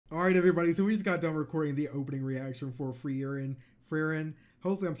All right, everybody. So we just got done recording the opening reaction for Frieren.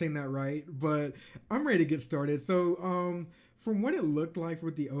 Hopefully, I'm saying that right. But I'm ready to get started. So, from what it looked like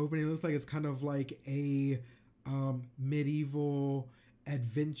with the opening, it looks like it's kind of like a medieval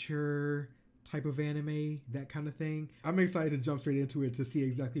adventure type of anime, that kind of thing. I'm excited to jump straight into it to see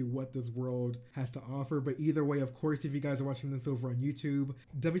exactly what this world has to offer. But either way, of course, if you guys are watching this over on YouTube,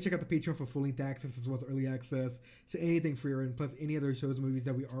 definitely check out the Patreon for full-length access as well as early access to anything Frieren, plus any other shows and movies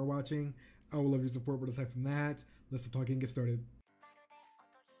that we are watching. I would love your support, but aside from that, let's stop talking and get started.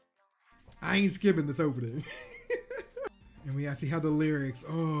 I ain't skipping this opening. And we actually have the lyrics.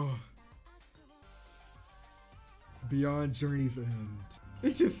 Oh. Beyond Journey's End.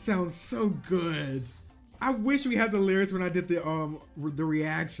 It just sounds so good. I wish we had the lyrics when I did the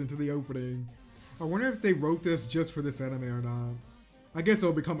reaction to the opening. I wonder if they wrote this just for this anime or not. I guess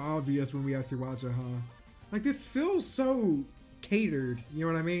it'll become obvious when we actually watch it, huh? Like, this feels so catered, you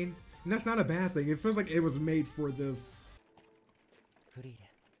know what I mean? And that's not a bad thing. It feels like it was made for this.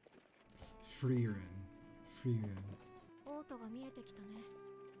 Frieren.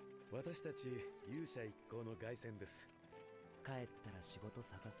 私たち勇者一行の凱旋です。帰ったら仕事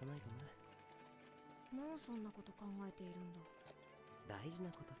探さないとな。もうそんなこと考えているんだ。大事な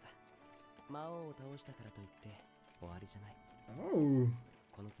ことさ。魔王を倒したからといって終わりじゃない。Oh.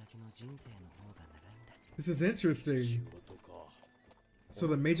 この先の人生の方が長いんだ。This is interesting. So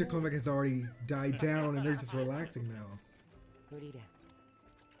the major conflict has already died down and they're just relaxing now. フリーレン、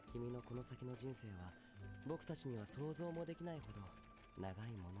君のこの先の人生は僕たちには想像もできないほど長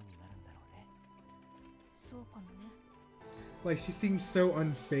いものになるんだろうね。そうかもね。Like, she seems so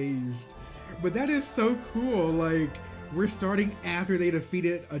unfazed. But that is so cool. Like, we're starting after they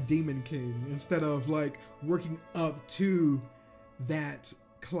defeated a demon king instead of like working up to that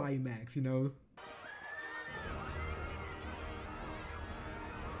climax, you know?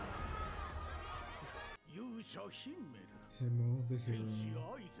 Himmel, the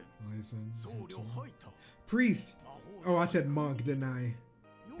hero, Eisen, priest. Oh, I said monk, didn't I?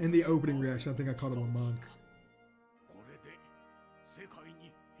 In the opening reaction, I think I called him a monk.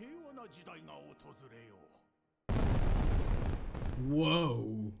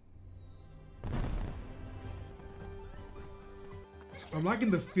 Whoa. I'm liking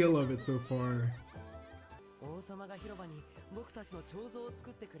the feel of it so far. Oh my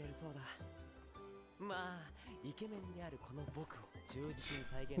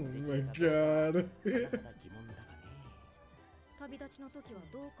god. 旅立ちの時は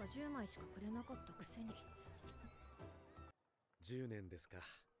どうか10枚しかくれなかったくせに。10年ですか。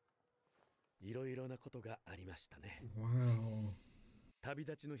いろいろなことがありましたね。Wow. 旅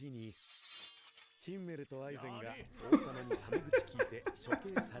立ちの日にヒンメルとアイゼンが王様にタメ口聞いて処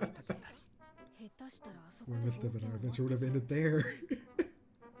刑されたくなり。下手したらあそこ We're で missed up and our adventure would have ended there.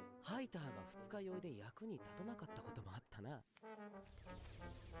 ハイターが二日酔いで役に立たなかったこともあったな。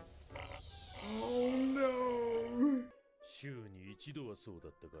Oh no. 週に一度はそうだ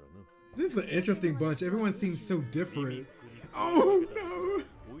ったからな。This is an interesting bunch. Everyone seems so different. Oh no.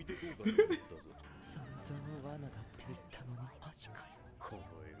 置いてこうかと思ったぞ。散々罠だって言ったのにマジかよ。この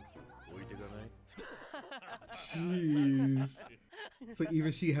エルフ置いてかない。Jeez. So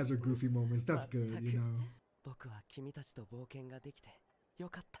even she has her goofy moments. That's good, you know. 僕は君たちと冒険ができてよ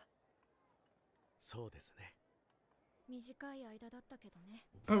かった。そうですね。短い間だったけどね。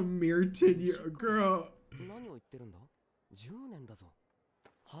A mere 10-year girl. 何を言ってるんだ？10年だぞ。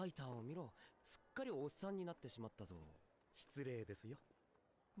ハイターを見ろ。すっかりおっさんになってしまったぞ。失礼ですよ。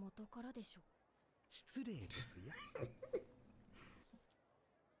元からでしょ。失礼ですよ。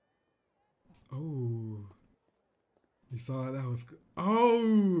Oh. You saw that was good.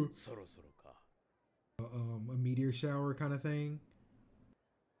 Oh. そろそろか。A meteor shower kind of thing.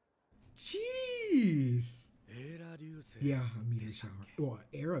 Jeez. Yeah, a meteor shower. Well,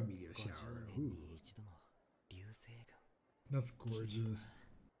 era meteor shower. Ooh. That's gorgeous.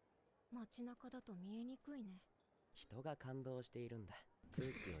 街中だと見えにくいね。人が感動しているんだ。空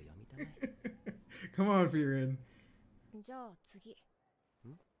気を読みたまえ。Come on, Frieren. じゃあ次。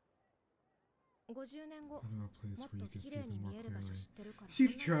50年後。もっと綺麗に見える場所知ってるから。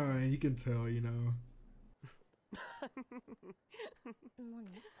She's trying, you can tell, you know.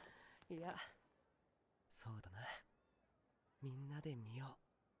 何？いや、そうだな。みんなで見よ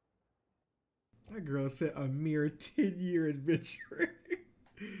う。That girl said a mere 10-year adventure.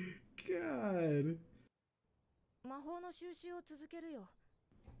 God. 魔法の収集を続けるよ。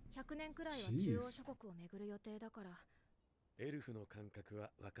100年くらいは中央諸国を巡る予定だから。エルフの感覚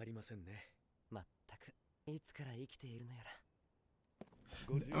はわかりませんね。まったくいつから生きているのやら。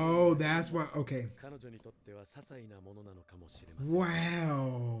Oh, that's why. Okay.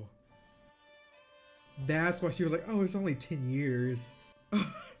 Wow. That's why she was like, oh, it's only 10 years.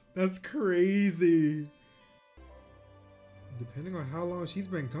 That's crazy. Depending on how long she's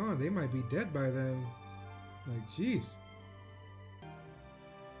been gone, they might be dead by then. Like, jeez.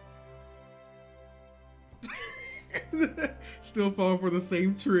 Still falling for the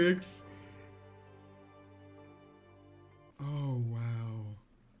same tricks. Oh, wow.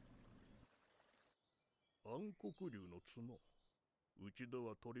 暗黒竜の角、うちで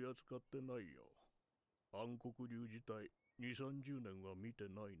は取り扱ってないよ。暗黒竜自体、2、30年は見て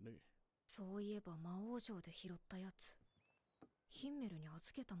ないね。そういえば魔王城で拾ったやつ、ヒンメルに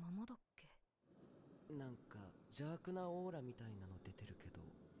預けたままだっけ。なんか邪悪なオーラみたいなの出てるけど、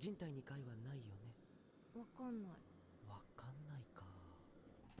人体2回はないよね。わかんない。わかんないか。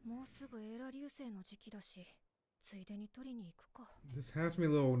もうすぐエーラ流星の時期だし、ついでに取りに行くか。This has me a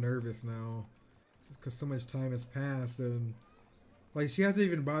little nervous now, because so much time has passed, and like she hasn't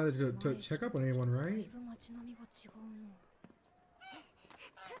even bothered to check up on anyone, right?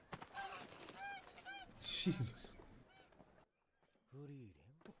 Jesus. フリーレン。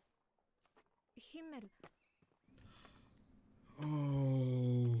ヒンメル。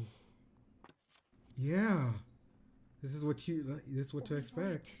Oh. Yeah. This is what to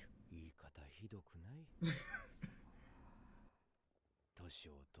expect. 言い方ひどくない？年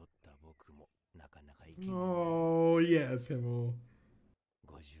を取った僕もなかなかいけない。Oh, yes, Himmel.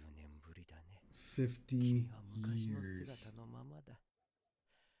 50年ぶりだね。50は昔の years. 姿のままだ。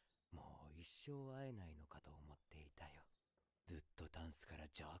もう一生会えないのかと思っていたよ。ずっとタンスから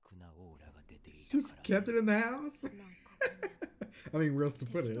邪悪なオーラが出ていたから。Just kept it in the house? I mean, where else to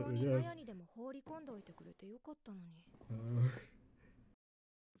put it? 適当に Yes. 部屋にでも放り込んでおいてくれてよかったのに。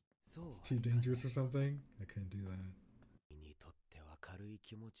It's too dangerous or something? I couldn't do that. にとっては軽い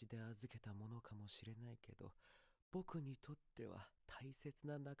気持ちで預けたものかもしれないけど、僕にとっては大切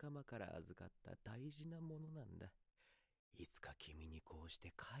な仲間から預かった大事なものなんだ。いつか君にこうし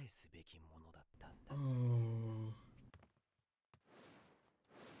て返すべきものだったんだ。Oh.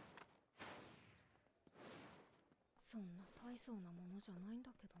 そんな大層なものじゃないん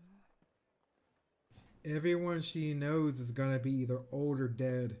だけどな。Everyone she knows is gonna be either old or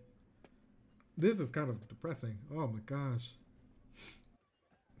dead. This is kind of depressing. Oh my gosh.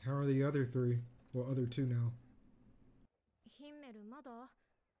 How are the other three? Well, other two now. ヒンメルまだ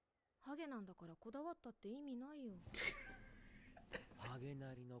ハゲなんだからこだわったって意味ないよ。ハゲ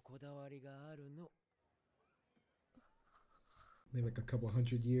なりのこだわりがあるの。 Maybe like a couple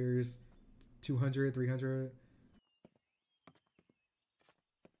hundred years. 200, 300.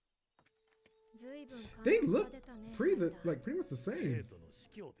 They look pretty much the same.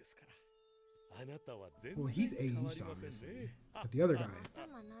 Well, he's aged, obviously. But the other guy.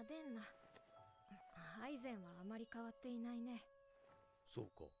 アイゼンはあまり変わっていないね。そう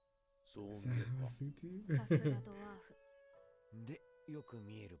か。そう見 Is that え how た I。seem to you? さすがドワーフ。で、よく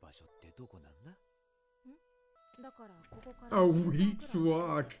見える場所ってどこなんだ？だからここから A week's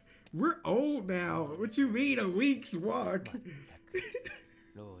walk. We're old now. What you mean a week's walk?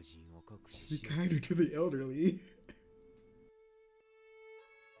 老人を酷使 Be し、 kinder to the elderly. い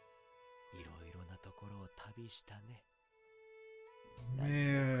ろいろなところを旅したね。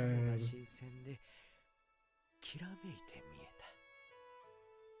 Man. 新鮮できらめいて見え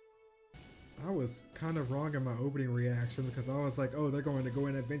た。 I was kind of wrong in my opening reaction because I was like, oh, they're going to go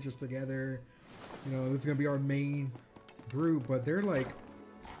on adventures together. You know, this is going to be our main group. But they're like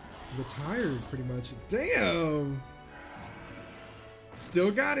retired pretty much. Damn!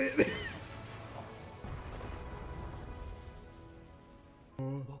 Still got it!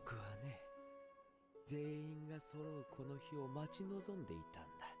 僕はね、全員が揃うこの日を待ち望んでいたん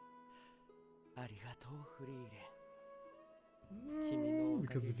だ。ありがとう、フリーレン。 No,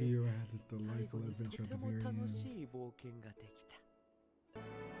 because of you, I had this delightful adventure at the very 楽 end. しい冒険ができた。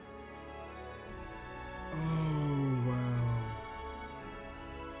 Oh, wow.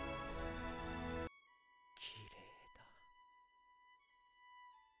 綺麗だ。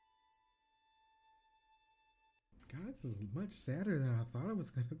 God, this is much sadder than I thought it was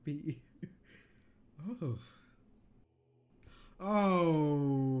going to be. Oh.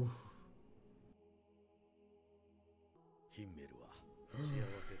 Oh. ヒンメルは幸せ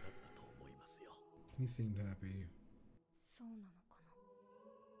だったと思いますよ。 He seemed happy. そうなのかな。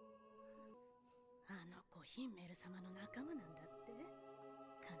あの子ヒンメル様の仲間なんだって。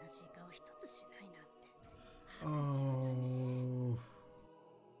悲しい顔一つしないなんて。 Oh.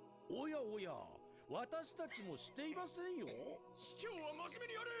 おやおや、私たちもしていませんよ。市長は真面目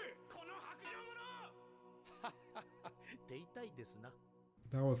にやれ、この白状者。って言いたいですな。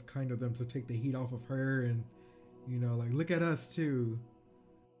 That was kind of them to take the heat off of her and, you know, like, look at us too.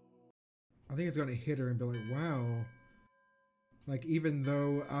 I think it's gonna hit her and be like, wow, like even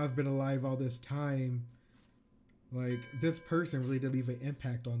though I've been alive all this time, like this person really did leave an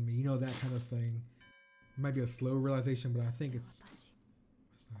impact on me, you know, that kind of thing. It might be a slow realization, but I think it's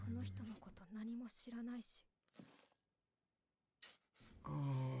この人のこと何も知らないし。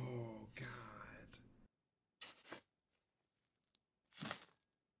 oh god.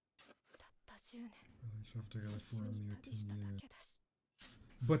 たった10年。 Relationship together 一緒 for に near 旅した 10 years. だけだし。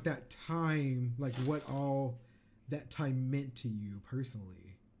 But that time, like what all that time meant to you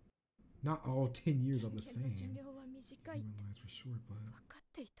personally. Not all 10 years are the 人間の寿 same. 命は短いって Human lives were short, but 分かっ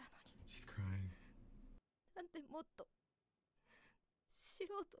ていたのに。 she's crying. なんでもっと知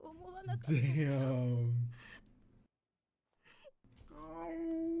ろうと思わなかったのか。 Damn.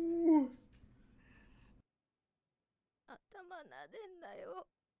 Oh. 頭撫でんなよ。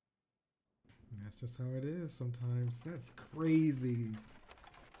 That's just how it is sometimes. That's crazy.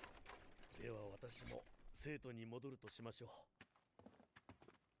 では私も生徒に戻るとしましょう。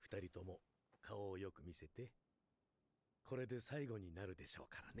二人とも顔をよく見せて。これで最後になるでしょう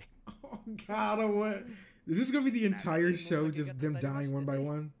からね。Oh god, what? Is this gonna be the entire show, just them dying one by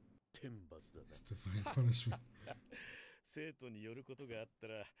one? 天罰だな。 It's divine punishment. 生徒によることがあった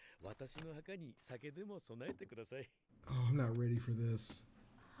ら、私の墓に酒でも備えてください。Oh, I'm not ready for this.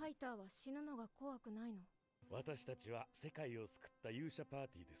 ハイターは死ぬのが怖くないの？私たちは世界を救った勇者パー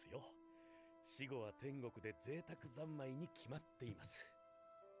ティーですよ。死後は天国で贅沢三昧に決まっています。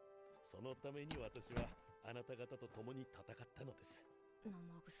そのために私はあなた方と共に戦ったのです。生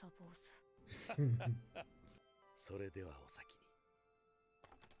臭坊主。それではお先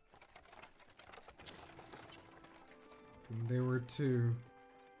に。There were two.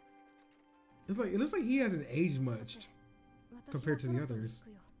 It looks like he hasn't aged much compared to the others.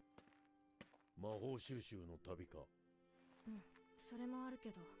 魔法収集の旅か。うん、それもあるけ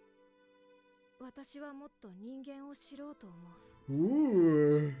ど、私はもっと人間を知ろうと思う。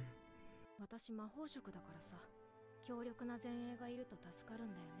Ooh. 私魔法職だからさ、強力な前衛がいると助かる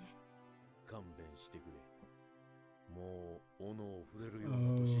んだよね。勘弁してくれ。もう斧を触れるような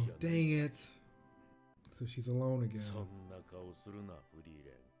年じゃない。 Dang it. So she's alone again. そんな顔するな、フリー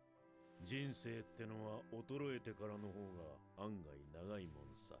レン。人生ってのは衰えてからの方が案外長いも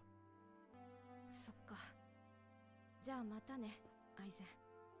んさ。そっか。じゃあまたね、アイゼン。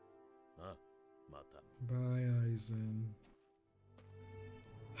あ、また。 Bye, Aizen.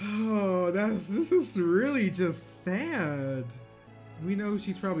 Oh, this is really just sad. We know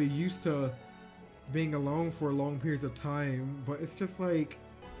she's probably used to being alone for long periods of time, but it's just like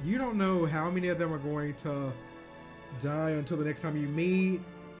you don't know how many of them are going to die until the next time you meet.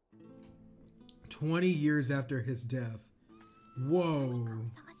 20 years after his death. Whoa.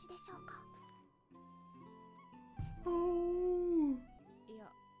 Oh. いや、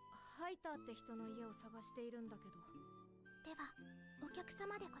ハイターって人の家を探しているんだけど。では、お客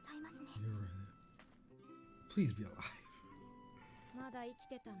様でございますね。 Please be alive. まだ生き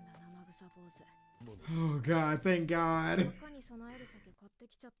てたんだ、生臭坊主。 Oh god, thank god. 中に備える酒買って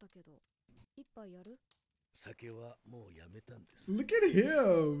きちゃったけど、一杯やる？酒はもうやめたんです。 Look at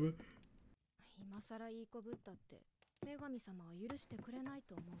him. 今さらいい子ぶったって女神様は許してくれない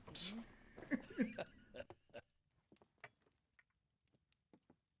と思うけどね。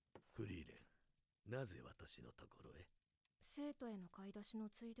フリーレン、なぜ私のところへ？生徒への買い出しの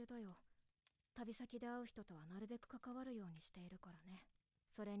ついでだよ。旅先で会う人とはなるべく関わるようにしているからね。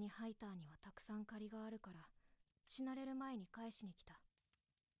それにハイターにはたくさん借りがあるから、死なれる前に返しに来た。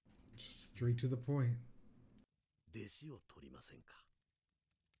Straight to the point. 弟子を取りませんか？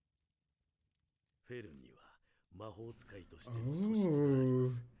フェルンには魔法使いとしての素質がありま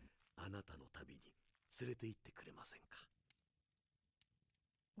す。あなたの旅に連れて行ってくれませんか？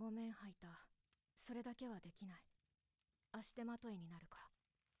ごめんハイター、それだけはできない。足手まといになるから。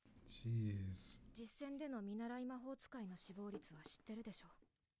 Jeez. 実戦での見習い魔法使いの死亡率は知ってるでしょ。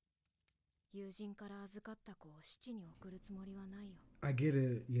友人から預かった子を死地に送るつもりはないよ。 I get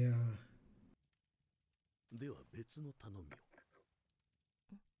it, yeah. では別の頼みを。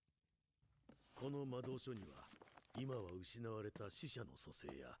この魔導書には今は失われた死者の蘇生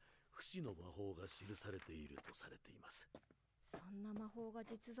や不死の魔法が記されているとされています。そんな魔法が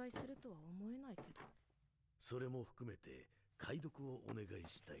実在するとは思えないけど。それも含めて解読をお願い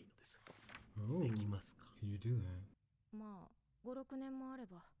したいのです。 Oh, できますか？ can you do that? まあ、5、6年もあれ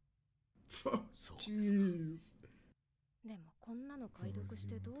ば。そうですか。 Jeez. でもこんなの解読し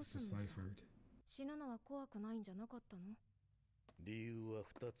てどうすんのさ。死ぬのは怖くないんじゃなかったの？理由は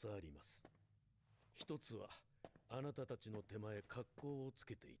2つあります。一つはあなたたちの手前格好をつ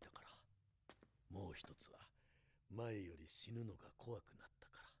けていたから。もう一つは前より死ぬのが怖くなった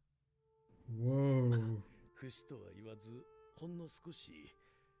から。Whoa. 不死とは言わず、ほんの少しで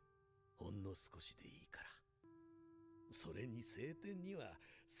いいから。それに晴天には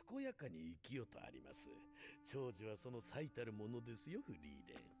健やかに生きよとあります。長寿はその最たるものですよ、フリー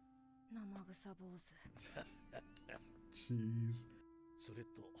レン。生臭坊主。Jeez. それと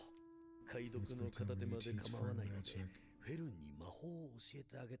解読の片手間で構わないので、フェルンに魔法を教え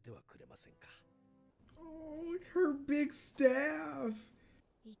てあげてはくれませんか。 Oh, her big staff.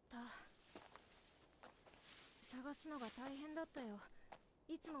 いた。探すのが大変だったよ。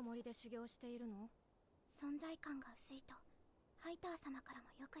いつも森で修行しているの？存在感が薄いとハイター様から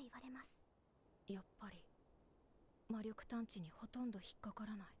もよく言われます。やっぱり魔力探知にほとんど引っかか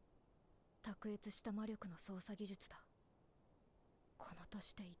らない。卓越した魔力の操作技術だ。この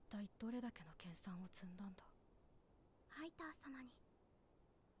年で一体どれだけの研鑽を積んだんだ。ハイター様に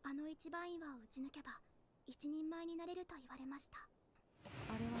あの一番岩を打ち抜けば一人前になれると言われました。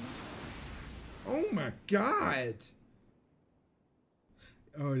あれはね。 Oh my god.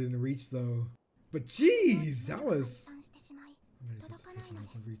 Oh, it didn't reach though. But jeez, that was. 届かないので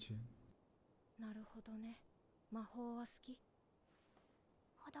す。なるほどね。魔法は好き？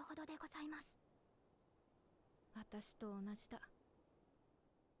ほどほどでございます。私と同じだ。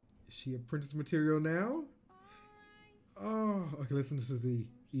Is she apprentice material now? Oh, okay, listen, this is the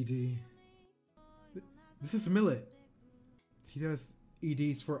ED. This is Millet. She does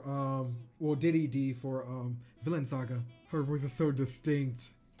EDs for, well, did ED for, Villain Saga. Her voice is so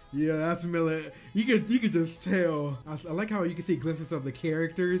distinct. Yeah, that's Millet. You could just tell. I like how you can see glimpses of the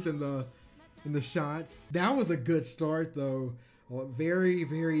characters in the shots. That was a good start, though. Very,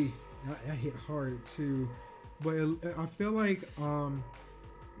 very, that hit hard too. But I feel like,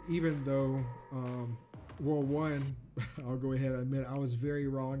 even though, well, one, I'll go ahead and admit I was very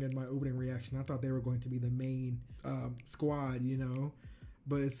wrong in my opening reaction. I thought they were going to be the main squad, you know,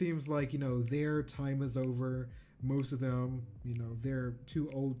 but it seems like, you know, their time is over. Most of them, you know, they're too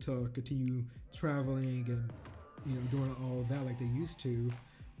old to continue traveling and, you know, doing all of that like they used to.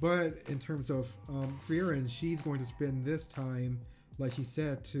 But in terms of Frieren, she's going to spend this time, like she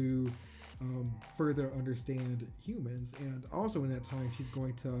said, to further understand humans. And also in that time, she's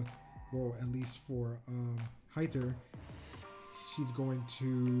going to, well, at least for Heiter, she's going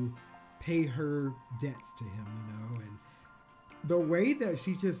to pay her debts to him, you know. And the way that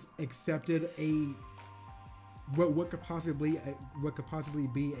she just accepted what could possibly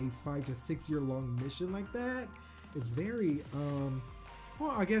be a 5 to 6 year long mission like that is very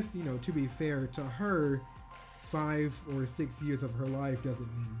well, I guess, you know, to be fair to her, 5 or 6 years of her life doesn't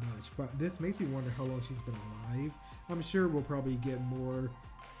mean much, but this makes me wonder how long she's been alive. I'm sure we'll probably get more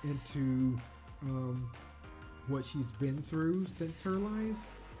into what she's been through since her life,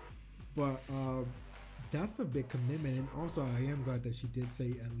 but that's a big commitment. And also I am glad that she did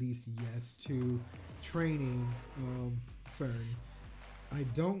say at least yes to training Fern. I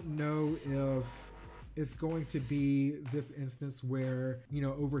don't know if it's going to be this instance where, you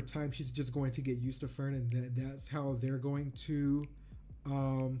know, over time she's just going to get used to Fern and that's how they're going to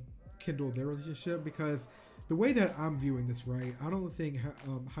kindle their relationship, because the way that I'm viewing this, right, I don't think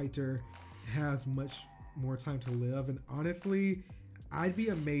Heiter has much more time to live, and honestly I'd be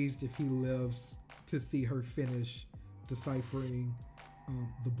amazed if he lives to see her finish deciphering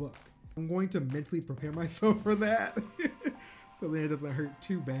the book. I'm going to mentally prepare myself for that so that it doesn't hurt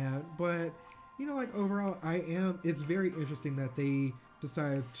too bad. But, you know, like overall, it's very interesting that they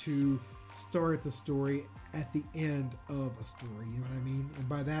decided to start the story at the end of a story, you know what I mean? And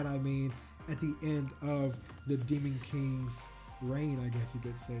by that I mean at the end of the Demon King's reign, I guess you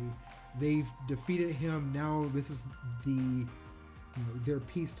could say. They've defeated him. Now this is the, you know, their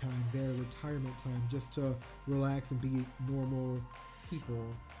peacetime, their retirement time, just to relax and be normal people.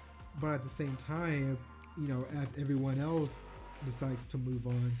 But at the same time, you know, as everyone else decides to move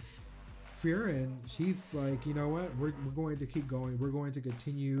on, Frieren, she's like, you know what, we're going to keep going. We're going to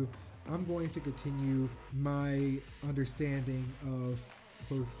continue. I'm going to continue my understanding of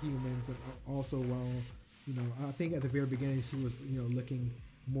both humans, and also while, you know, I think at the very beginning she was, you know, looking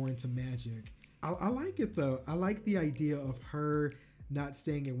more into magic. I like it though. I like the idea of her not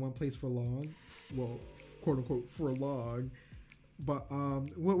staying in one place for long. Well, quote unquote, for long. But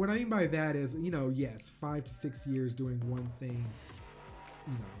what I mean by that is, you know, yes, 5 to 6 years doing one thing,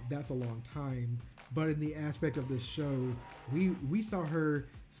 you know, that's a long time. But in the aspect of this show, we saw her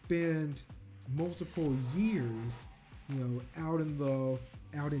spend multiple years, you know, out in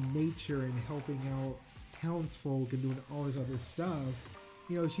nature and helping out townsfolk and doing all this other stuff.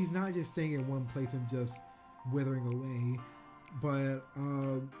 You know, she's not just staying in one place and just withering away. But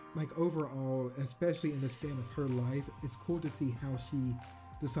like overall, especially in the span of her life, it's cool to see how she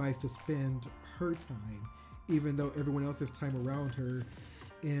decides to spend her time, even though everyone else's time around her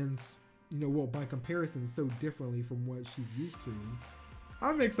ends, well, by comparison, so differently from what she's used to.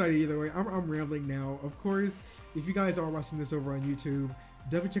 I'm excited either way. I'm rambling now. Of course, if you guys are watching this over on YouTube,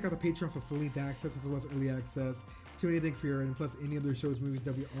 definitely check out the Patreon for full-length access as well as early access to anything Frieren, and plus any other shows, movies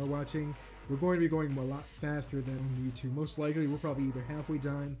that we are watching. We're going to be going a lot faster than on YouTube. Most likely, we're probably either halfway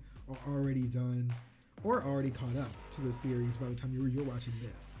done or already done, or already caught up to the series by the time you're watching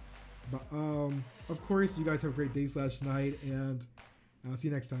this. But of course, you guys have a great day / night, and I'll see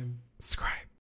you next time. Subscribe.